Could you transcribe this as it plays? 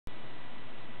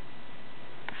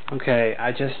Okay,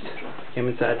 I just came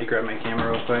inside to grab my camera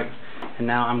real quick, and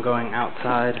now I'm going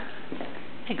outside.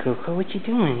 Hey Coco, what you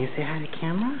doing? You say hi to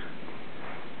camera?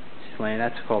 She's laying,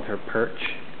 that's called her perch.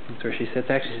 That's where she sits.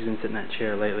 Actually, she's been sitting in that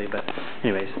chair lately, but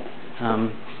anyways.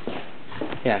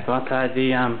 Yeah, go outside.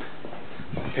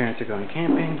 My parents are going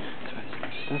camping.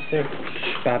 Stuff there.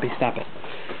 Shh, Bobby, stop it.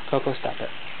 Coco, stop it.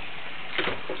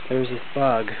 There's this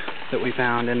bug that we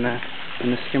found in the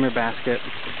skimmer basket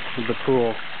of the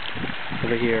pool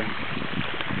over here.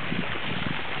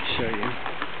 I'll show you.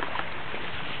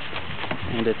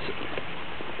 And it's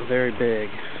very big,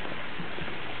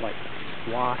 like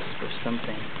wasp or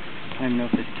something. I don't even know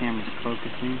if this camera's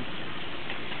focusing,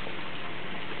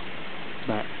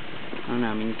 but I don't know.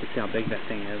 I mean, you can see how big that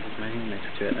thing is with my hand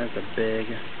next to it. That's a big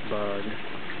bug.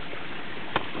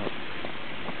 But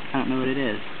I don't know what it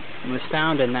is. It was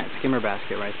found in that skimmer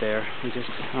basket right there. I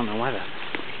don't know why the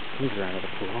things are out of the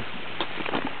pool.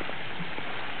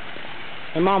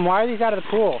 Hey Mom, why are these out of the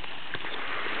pool?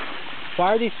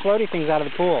 Why are these floaty things out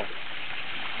of the pool?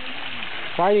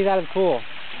 Why are these out of the pool?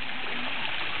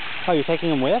 Oh, you're taking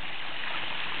them with?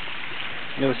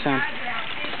 It was found.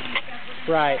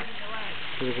 Right.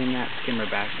 It was in that skimmer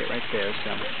basket right there,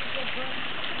 so.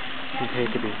 Okay,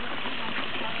 it could be.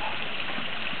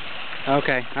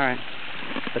 Okay, alright.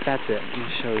 But that's it. Let me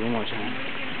show you one more time.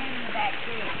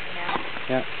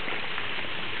 Yep.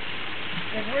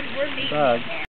 Bug.